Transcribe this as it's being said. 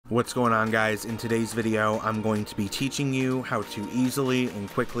What's going on, guys? In today's video, I'm going to be teaching you how to easily and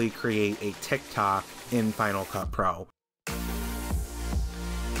quickly create a TikTok in Final Cut Pro.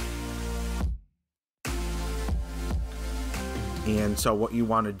 And so what you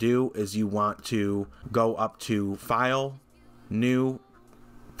want to do is you want to go up to File, New,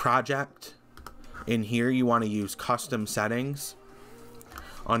 Project. In here, you want to use Custom Settings.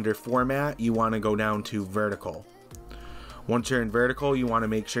 Under Format, you want to go down to Vertical. Once you're in vertical, you want to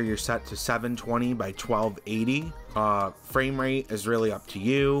make sure you're set to 720 by 1280. Frame rate is really up to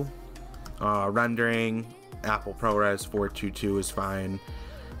you. Rendering, Apple ProRes 422 is fine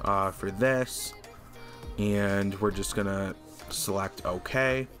for this. And we're just gonna select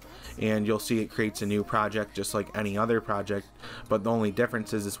OK. And you'll see it creates a new project just like any other project. But the only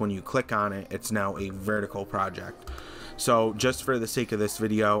difference is when you click on it, it's now a vertical project. So just for the sake of this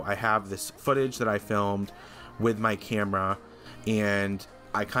video, I have this footage that I filmed with my camera, and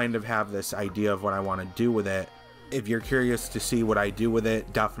I kind of have this idea of what I want to do with it. If you're curious to see what I do with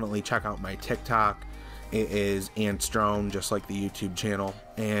it, definitely check out my TikTok. It is Ants Drone, just like the YouTube channel.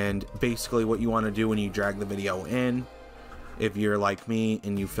 And basically what you want to do when you drag the video in, if you're like me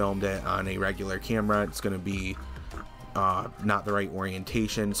and you filmed it on a regular camera, it's going to be not the right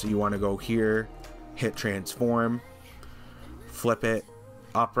orientation. So you want to go here, hit transform, flip it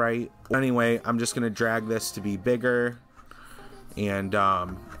upright. Anyway, I'm just gonna drag this to be bigger, and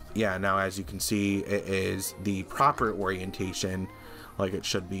yeah, now as you can see, it is the proper orientation like it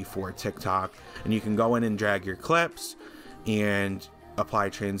should be for TikTok. And you can go in and drag your clips and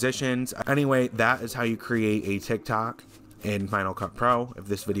apply transitions. Anyway, that is how you create a TikTok in Final Cut Pro. If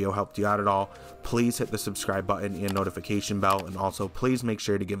this video helped you out at all, please hit the subscribe button and notification bell, and also please make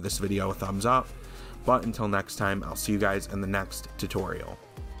sure to give this video a thumbs up. But until next time, I'll see you guys in the next tutorial.